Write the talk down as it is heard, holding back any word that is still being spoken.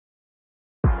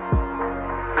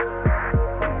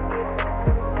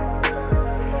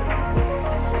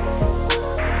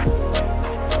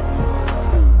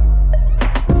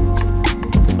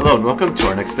and welcome to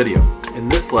our next video. In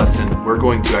this lesson, we're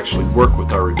going to actually work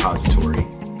with our repository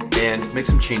and make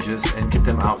some changes and get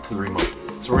them out to the remote.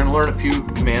 So we're going to learn a few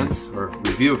commands, or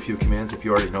review a few commands if you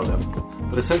already know them.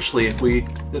 But essentially, if we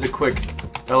did a quick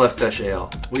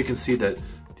ls-al, we can see that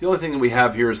the only thing that we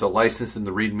have here is a license and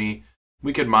the README.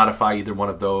 We could modify either one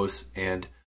of those and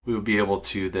we would be able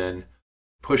to then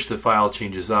push the file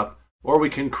changes up, or we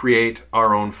can create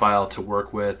our own file to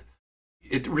work with.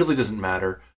 It really doesn't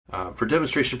matter. For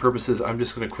demonstration purposes, I'm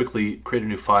just going to quickly create a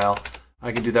new file.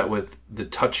 I can do that with the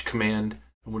touch command,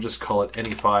 and we'll just call it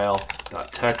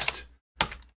anyfile.txt.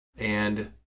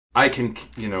 And I can,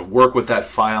 work with that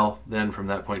file then from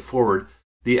that point forward.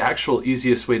 The actual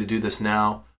easiest way to do this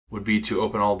now would be to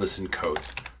open all this in code.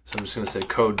 So I'm just going to say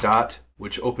code dot,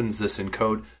 which opens this in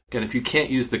code. Again, if you can't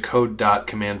use the code dot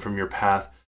command from your path,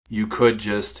 you could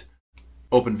just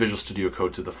open Visual Studio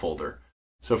Code to the folder.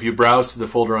 So if you browse to the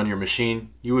folder on your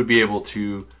machine, you would be able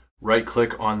to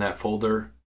right-click on that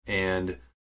folder and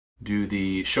do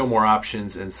the Show More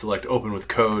options and select Open with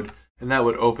Code, and that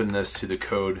would open this to the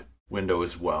code window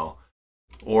as well.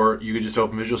 Or you could just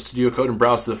open Visual Studio Code and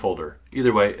browse to the folder.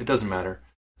 Either way, it doesn't matter.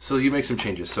 So you make some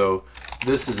changes. So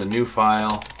this is a new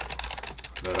file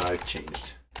that I've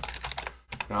changed.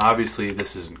 Now obviously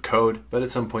this isn't code, but at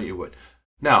some point you would.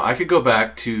 Now I could go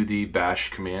back to the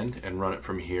bash command and run it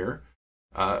from here.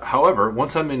 However,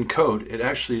 once I'm in code, it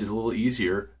actually is a little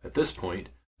easier at this point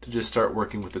to just start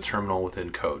working with the terminal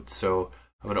within code. So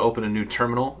I'm going to open a new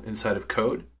terminal inside of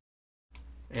code,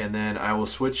 and then I will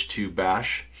switch to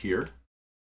bash here.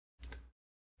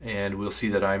 And we'll see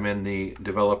that I'm in the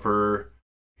developer,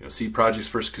 C projects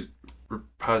first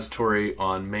repository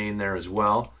on main there as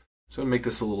well. So I'm going to make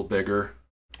this a little bigger.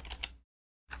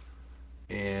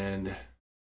 And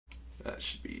that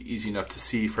should be easy enough to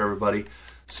see for everybody.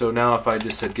 So now if I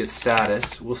just said get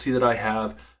status, we'll see that I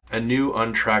have a new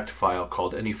untracked file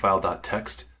called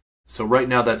anyfile.txt. So right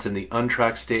now that's in the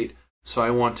untracked state. So I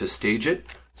want to stage it.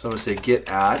 So I'm going to say get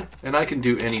add, and I can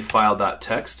do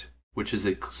anyfile.txt, which is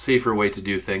a safer way to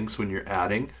do things when you're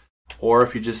adding. Or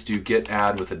if you just do get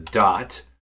add with a dot,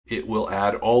 it will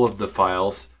add all of the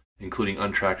files, including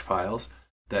untracked files,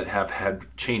 that have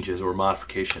had changes or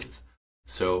modifications.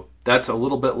 So that's a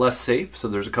little bit less safe. So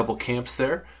there's a couple camps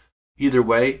there. Either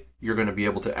way, you're going to be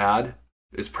able to add.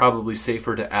 It's probably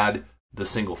safer to add the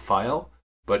single file,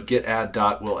 but get add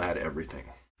dot will add everything.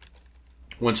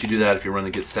 Once you do that, if you run the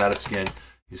get status again,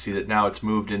 you see that now it's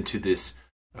moved into this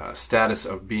status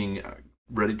of being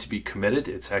ready to be committed.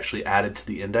 It's actually added to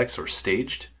the index or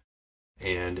staged.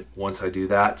 And once I do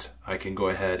that, I can go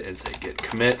ahead and say get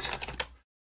commit,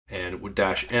 and with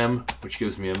 -m, which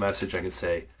gives me a message, I can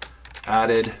say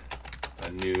added a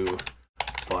new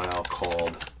file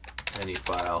called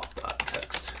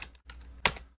anyfile.txt.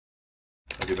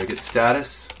 I do my get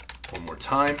status one more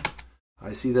time.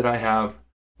 I see that I have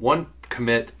one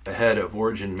commit ahead of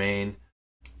origin main.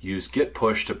 Use git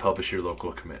push to publish your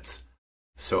local commits.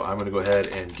 So I'm going to go ahead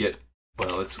and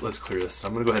let's clear this.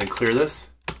 I'm going to go ahead and clear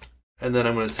this, and then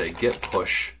I'm going to say git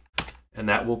push, and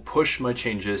that will push my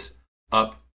changes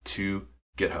up to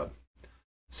GitHub.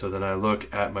 So then I look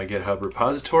at my GitHub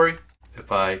repository. If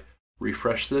I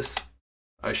refresh this,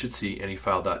 I should see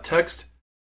anyfile.txt,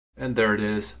 and there it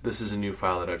is. This is a new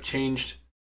file that I've changed.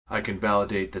 I can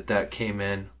validate that that came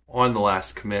in on the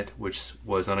last commit, which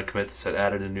was on a commit that said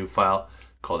added a new file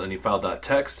called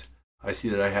anyfile.txt. I see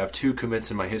that I have two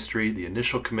commits in my history. The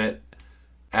initial commit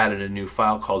added a new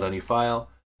file called anyfile.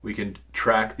 We can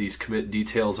track these commit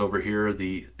details over here,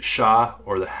 the SHA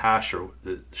or the hash or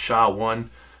the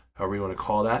SHA-1, however you want to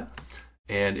call that.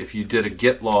 And if you did a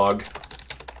git log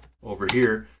over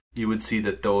here, you would see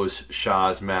that those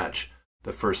SHAs match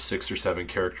the first 6 or 7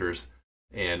 characters,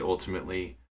 and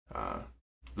ultimately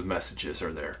the messages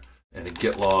are there. And a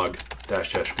git log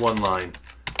 --1 line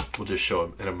will just show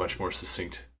them in a much more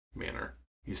succinct manner.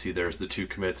 You see there's the two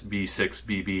commits,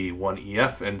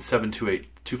 B6BB1EF and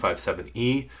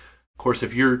 728257E. Of course,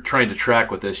 if you're trying to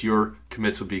track with this, your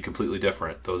commits would be completely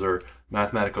different. Those are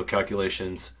mathematical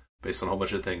calculations based on a whole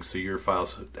bunch of things, so your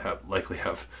files likely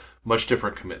have much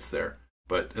different commits there.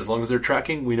 But as long as they're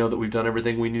tracking, we know that we've done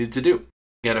everything we needed to do.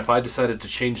 And if I decided to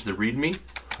change the README,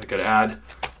 I could add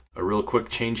a real quick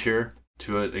change here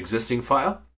to an existing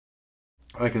file.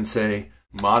 I can say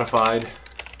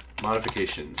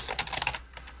modifications.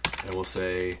 And we'll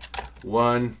say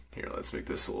one. Here, let's make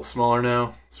this a little smaller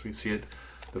now so we can see it.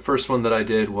 The first one that I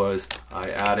did was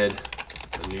I added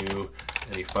a new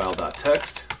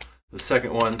anyfile.txt. The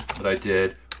second one that I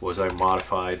did was I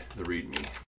modified the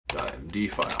readme.md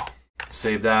file.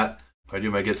 Save that. If I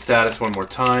do my get status one more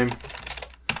time,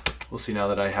 we'll see now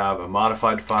that I have a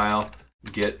modified file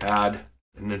git add,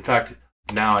 and in fact,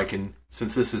 now I can,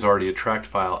 since this is already a tracked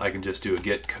file, I can just do a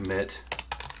git commit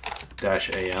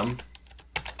 -am,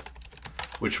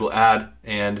 which will add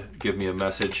and give me a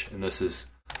message, and this is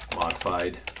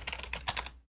modified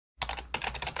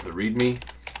the README,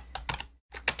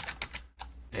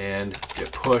 and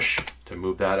git push to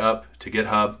move that up to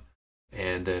GitHub,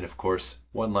 and then of course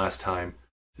one last time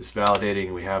just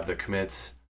validating we have the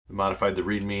commits, modified the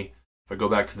README. If I go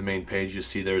back to the main page, you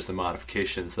see there's the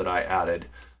modifications that I added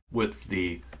with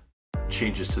the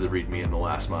changes to the README in the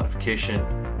last modification,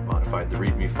 modified the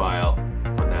README file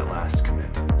on that last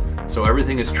commit. So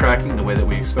everything is tracking the way that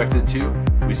we expected it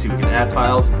to. We see we can add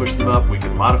files and push them up, we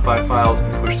can modify files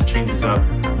and push the changes up.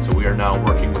 So we are now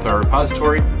working with our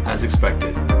repository as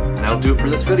expected. And that'll do it for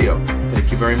this video. Thank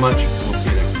you very much. We'll see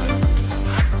you next time.